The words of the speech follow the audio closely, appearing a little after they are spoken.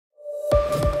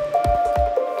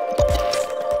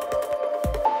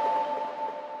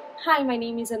Hi, my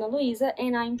name is Ana Luisa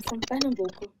and I'm from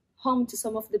Pernambuco, home to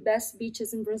some of the best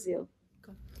beaches in Brazil.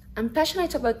 I'm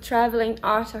passionate about traveling,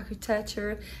 art,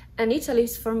 architecture, and Italy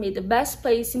is for me the best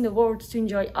place in the world to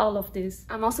enjoy all of this.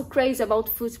 I'm also crazy about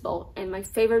football and my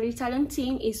favorite Italian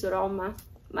team is Roma.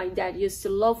 My dad used to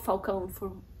love Falcone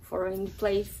when he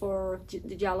played for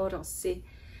the Giallorossi,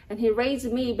 and he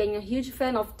raised me being a huge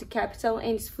fan of the capital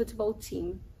and its football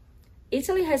team.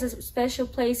 Italy has a special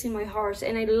place in my heart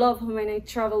and I love when I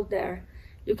travel there.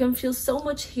 You can feel so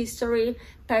much history,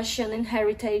 passion and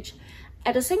heritage.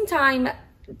 At the same time,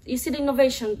 you see the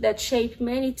innovation that shaped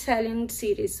many Italian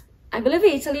cities. I believe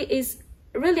Italy is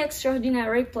a really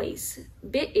extraordinary place.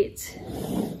 Be it.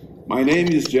 My name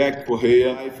is Jack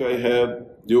Correa. I had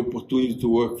the opportunity to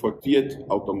work for Fiat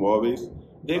Automobiles.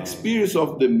 The experience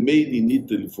of the Made in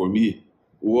Italy for me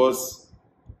was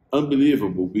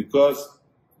unbelievable because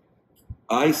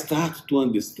I started to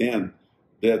understand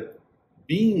that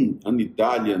being an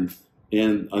Italian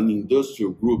and an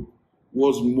industrial group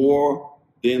was more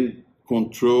than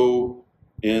control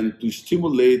and to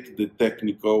stimulate the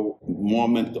technical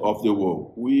moment of the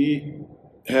world. We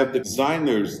have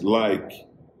designers like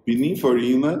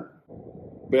Pininfarina,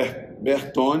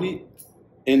 Bertoni,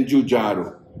 and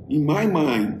Giugiaro. In my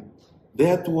mind,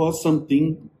 that was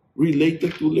something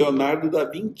related to Leonardo da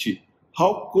Vinci.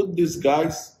 How could these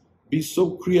guys be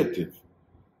so creative,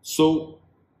 so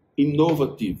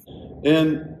innovative?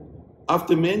 And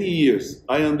after many years,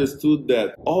 I understood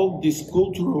that all these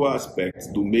cultural aspects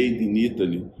do Made in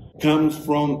Italy comes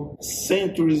from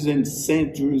centuries and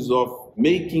centuries of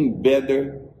making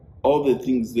better all the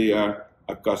things they are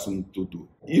accustomed to do.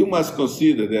 You must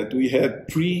consider that we had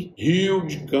three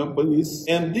huge companies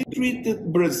and they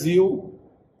treated Brazil,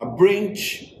 a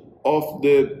branch of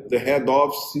the head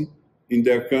office in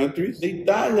their countries. The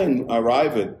Italian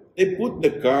arrived, they put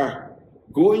the car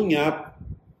going up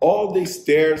all the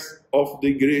stairs of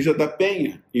the Igreja da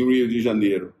Penha in Rio de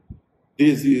Janeiro.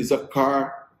 This is a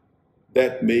car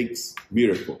that makes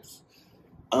miracles.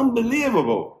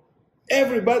 Unbelievable.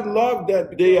 Everybody loved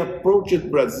that. They approached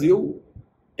Brazil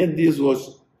and this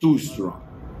was too strong.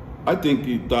 I think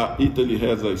Italy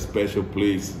has a special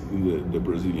place in the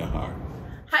Brazilian heart.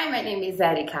 Hi, my name is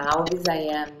Erika Alves.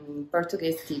 I am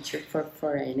Portuguese teacher for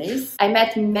foreigners. I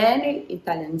met many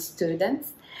Italian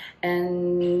students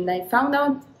and I found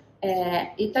out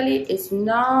Italy is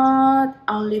not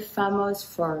only famous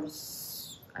for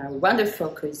a wonderful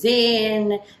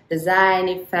cuisine,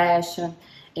 design, fashion,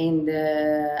 and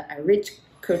a rich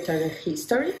cultural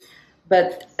history,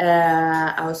 but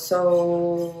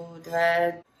also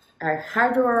that are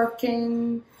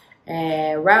hardworking,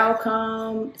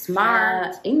 welcome,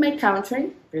 smart. In my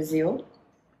country, Brazil,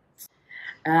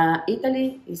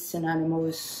 Italy is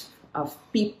synonymous of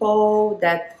people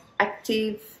that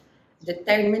active,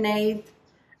 determined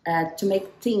to make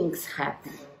things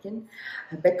happen.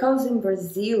 Because in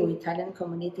Brazil, Italian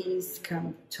communities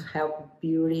come to help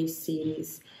beauty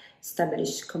cities,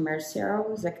 establish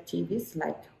commercial activities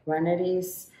like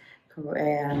wineries,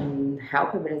 and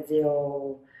help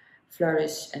Brazil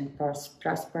flourish and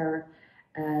prosper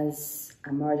as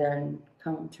a modern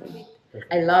country.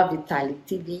 I love Italian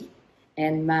TV,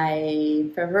 and my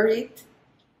favorite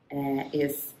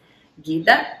is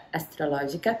Guida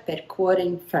Astrologica per Cuore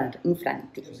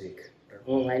Infranti.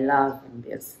 Oh, I love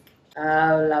music.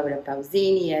 Laura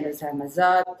Pausini, Eros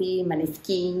Ramazzotti,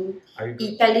 Maneskin.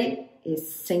 Italy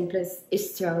is simply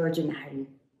extraordinary.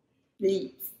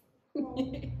 Please.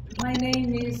 My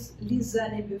name is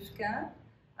Lisane Busquin.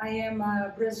 I am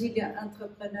a Brazilian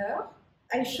entrepreneur.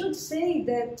 I should say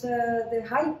that the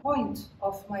high point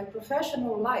of my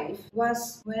professional life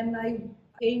was when I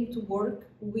came to work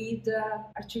with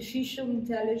artificial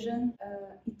intelligence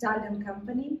Italian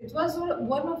company. It was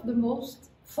one of the most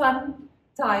fun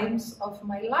times of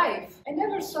my life. I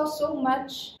never saw so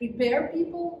much prepared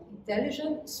people,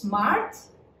 intelligent, smart,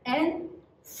 and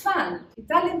fun.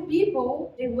 Italian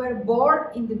people, they were born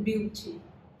in the beauty.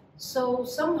 So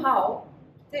somehow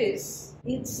it's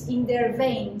in their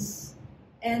veins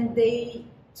and they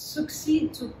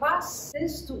succeed to pass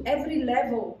this to every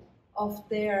level of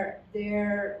their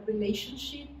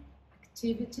relationship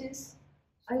activities.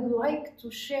 I'd like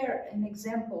to share an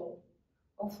example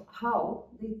of how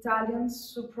the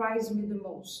Italians surprised me the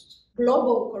most.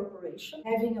 Global corporation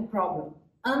having a problem,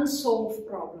 unsolved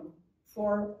problem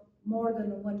for more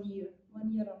than 1 year,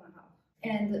 1 year and a half.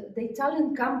 And the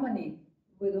Italian company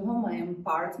with whom I am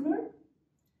partner,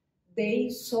 they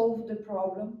solved the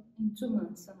problem in 2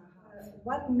 months and a half.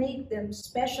 What makes them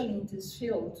special in this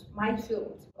field, my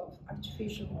field of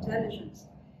artificial intelligence,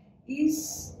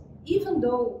 is, even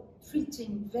though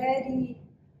treating very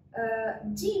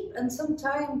deep and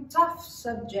sometimes tough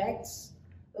subjects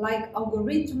like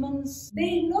algorithms,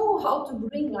 they know how to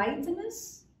bring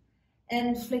lightness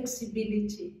and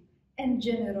flexibility and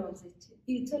generosity.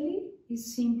 Italy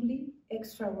is simply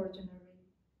extraordinary.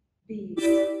 Be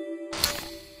it.